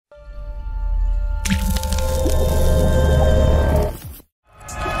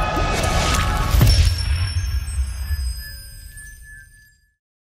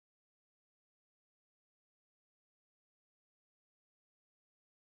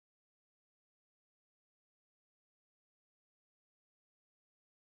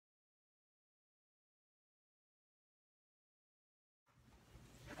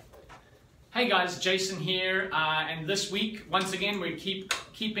Hey guys, Jason here, and this week, once again, we're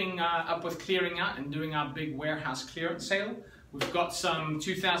keeping up with clearing out and doing our big warehouse clearance sale. We've got some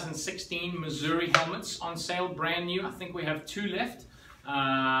 2016 Missouri helmets on sale, brand new. I think we have 2 left,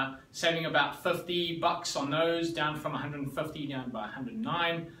 saving about $50 on those, down from 150 down by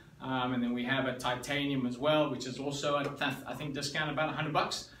 109. And then we have a titanium as well, which is also, I think, discounted about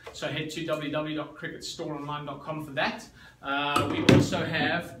 $100. So head to www.cricketstoreonline.com for that. We also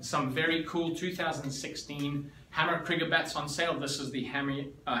have some very cool 2016 Hammer Krieger bats on sale. This is the Hammer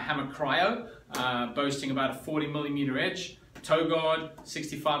Cryo, boasting about a 40mm edge, toe guard,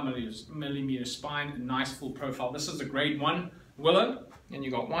 65mm spine, nice full profile. This is a grade 1 willow, and you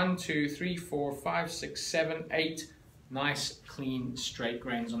got 1, 2, 3, 4, 5, 6, 7, 8 nice clean straight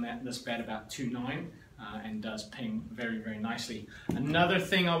grains on that. This bat about 2.9 and does ping very, very nicely. Another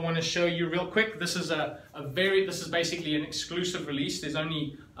thing I want to show you real quick, this is this is basically an exclusive release. There's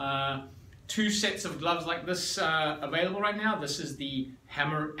only 2 sets of gloves like this available right now. This is the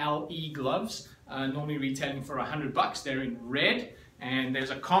Hammer LE gloves, normally retailing for $100. They're in red, and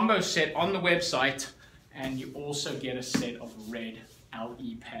there's a combo set on the website, and you also get a set of red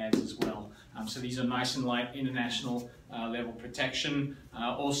LE pads as well. So these are nice and light, international level protection.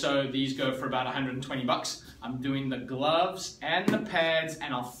 Also, these go for about $120. I'm doing the gloves and the pads,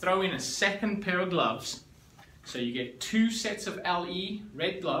 and I'll throw in a second pair of gloves. So you get 2 sets of LE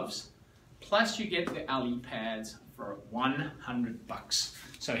red gloves, plus you get the LE pads for $100.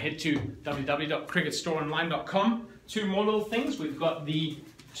 So head to www.cricketstoreonline.com. 2 more little things. We've got the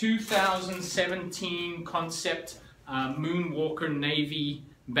 2017 concept Moonwalker Navy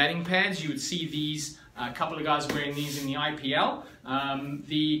batting pads. You would see these, a couple of guys wearing these in the IPL.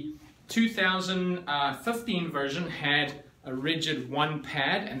 The 2015 version had a rigid 1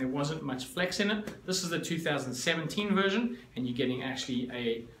 pad and there wasn't much flex in it. This is the 2017 version, and you're getting actually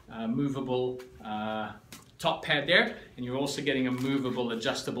a movable top pad there, and you're also getting a movable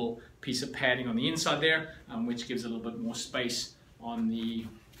adjustable piece of padding on the inside there, which gives a little bit more space on the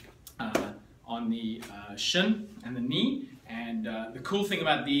shin and the knee. And the cool thing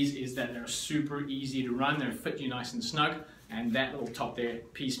about these is that they're super easy to run. They fit you nice and snug, and that little top there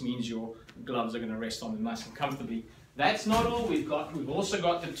piece means your gloves are going to rest on them nice and comfortably. That's not all we've got. We've also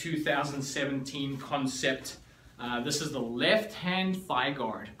got the 2017 concept. This is the left-hand thigh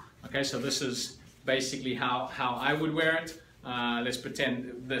guard. Okay, so this is basically how I would wear it. Let's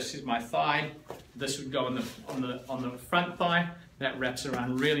pretend this is my thigh. This would go on the front thigh. That wraps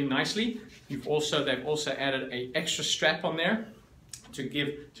around really nicely. They've also added an extra strap on there to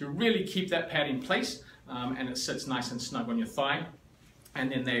really keep that pad in place, and it sits nice and snug on your thigh.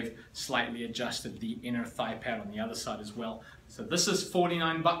 And then they've slightly adjusted the inner thigh pad on the other side as well. So this is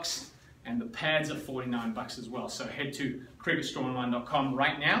 $49, and the pads are $49 as well. So head to cricketstoreonline.com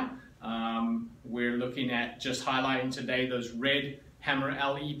right now. We're looking at just highlighting today those red Hammer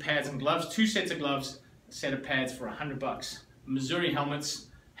LE pads and gloves. 2 sets of gloves, a set of pads for $100. Missouri helmets,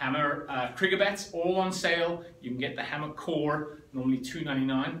 Hammer Krieger bats, all on sale. You can get the Hammer Core, normally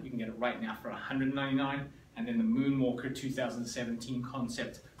 $2.99. You can get it right now for $199. And then the Moonwalker 2017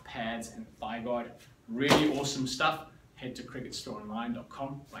 concept pads and thigh guard. Really awesome stuff. Head to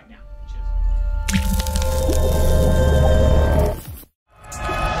cricketstoreonline.com right now. Cheers.